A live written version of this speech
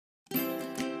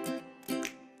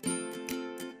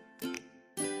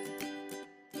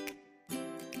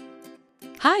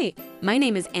Hi, my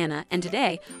name is Anna, and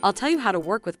today I'll tell you how to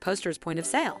work with Poster's Point of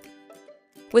Sale.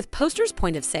 With Poster's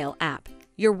Point of Sale app,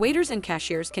 your waiters and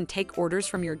cashiers can take orders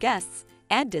from your guests,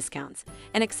 add discounts,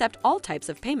 and accept all types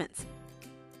of payments.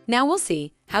 Now we'll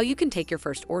see how you can take your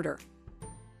first order.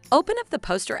 Open up the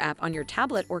Poster app on your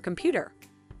tablet or computer.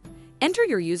 Enter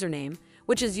your username,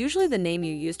 which is usually the name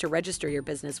you use to register your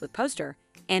business with Poster,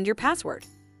 and your password.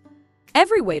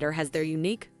 Every waiter has their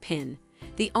unique PIN.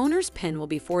 The owner's PIN will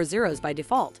be 4 zeros by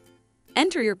default.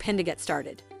 Enter your PIN to get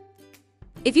started.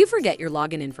 If you forget your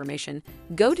login information,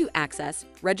 go to Access,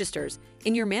 Registers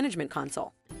in your management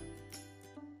console.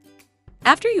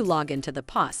 After you log into the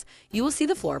POS, you will see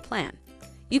the floor plan.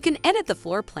 You can edit the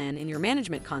floor plan in your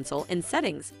management console in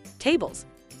Settings, Tables.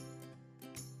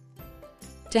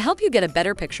 To help you get a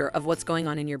better picture of what's going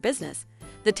on in your business,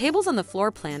 the tables on the floor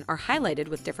plan are highlighted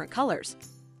with different colors.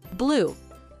 Blue,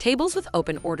 tables with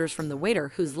open orders from the waiter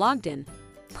who's logged in.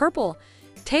 Purple,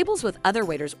 tables with other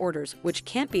waiters' orders which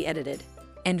can't be edited.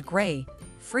 And gray,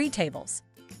 free tables.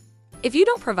 If you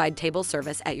don't provide table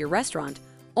service at your restaurant,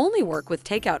 only work with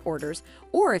takeout orders,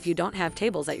 or if you don't have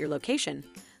tables at your location,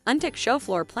 untick Show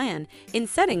Floor Plan in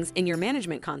Settings in your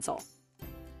management console.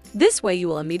 This way you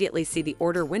will immediately see the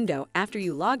order window after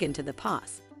you log into the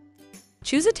POS.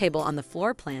 Choose a table on the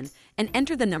floor plan and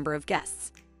enter the number of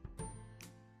guests.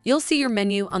 You'll see your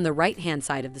menu on the right-hand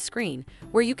side of the screen,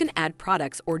 where you can add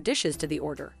products or dishes to the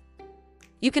order.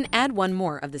 You can add one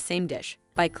more of the same dish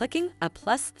by clicking a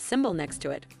plus symbol next to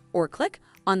it, or click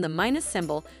on the minus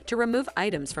symbol to remove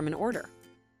items from an order.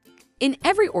 In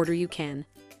every order you can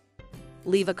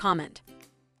leave a comment,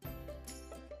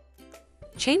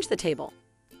 change the table,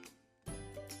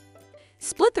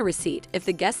 split the receipt if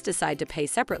the guests decide to pay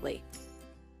separately,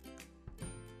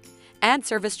 add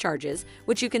service charges,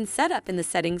 which you can set up in the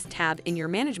Settings tab in your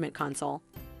management console,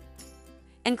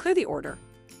 and clear the order.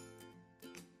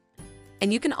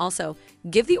 And you can also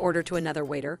give the order to another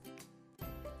waiter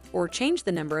or change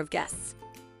the number of guests.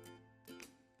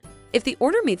 If the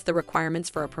order meets the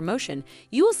requirements for a promotion,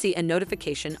 you will see a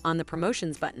notification on the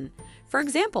Promotions button. For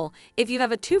example, if you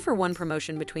have a 2-for-1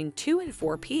 promotion between 2 and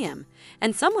 4 p.m.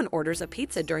 and someone orders a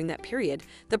pizza during that period,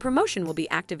 the promotion will be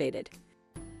activated.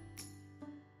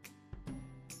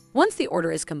 Once the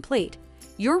order is complete,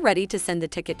 you're ready to send the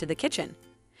ticket to the kitchen.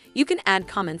 You can add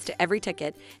comments to every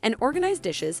ticket and organize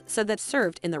dishes so that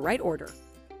served in the right order.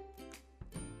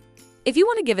 If you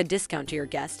want to give a discount to your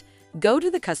guest, go to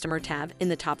the Customer tab in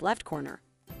the top left corner.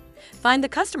 Find the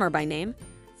customer by name,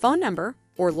 phone number,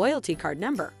 or loyalty card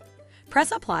number.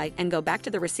 Press Apply and go back to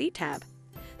the Receipt tab.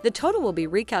 The total will be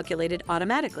recalculated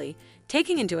automatically,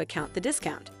 taking into account the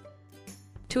discount.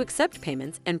 To accept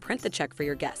payments and print the check for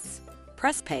your guests,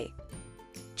 press Pay.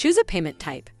 Choose a payment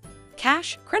type: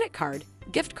 cash, credit card,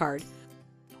 gift card,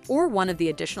 or one of the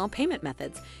additional payment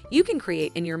methods you can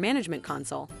create in your management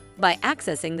console by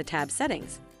accessing the tab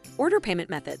Settings, Order Payment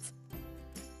Methods.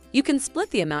 You can split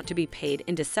the amount to be paid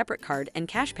into separate card and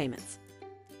cash payments.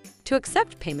 To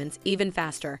accept payments even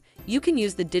faster, you can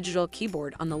use the digital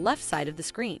keyboard on the left side of the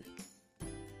screen.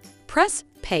 Press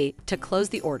Pay to close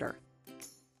the order.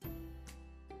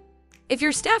 If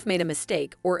your staff made a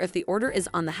mistake or if the order is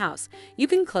on the house, you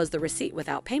can close the receipt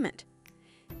without payment.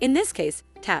 In this case,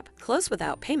 tap Close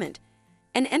Without Payment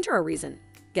and enter a reason: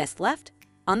 guest left,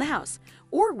 on the house,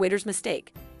 or waiter's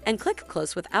mistake, and click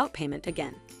Close Without Payment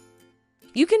again.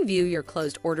 You can view your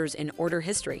closed orders in Order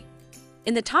History.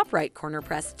 In the top right corner,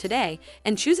 press Today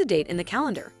and choose a date in the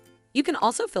calendar. You can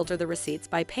also filter the receipts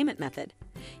by payment method.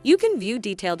 You can view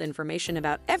detailed information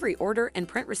about every order and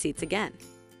print receipts again.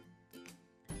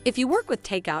 If you work with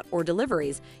takeout or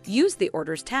deliveries, use the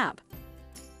Orders tab.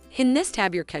 In this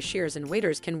tab, your cashiers and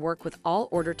waiters can work with all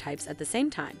order types at the same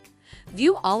time.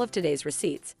 View all of today's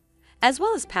receipts, as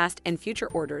well as past and future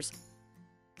orders.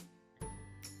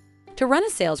 To run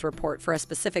a sales report for a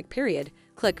specific period,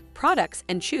 click Products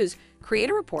and choose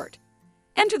Create a Report.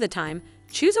 Enter the time,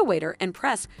 choose a waiter, and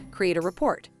press Create a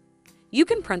Report. You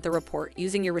can print the report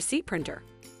using your receipt printer.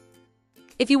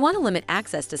 If you want to limit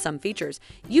access to some features,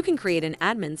 you can create an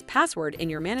admin's password in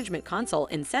your management console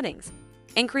in Settings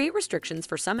and create restrictions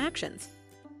for some actions.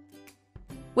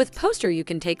 With Poster, you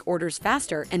can take orders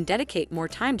faster and dedicate more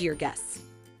time to your guests.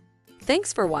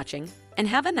 Thanks for watching, and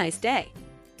have a nice day.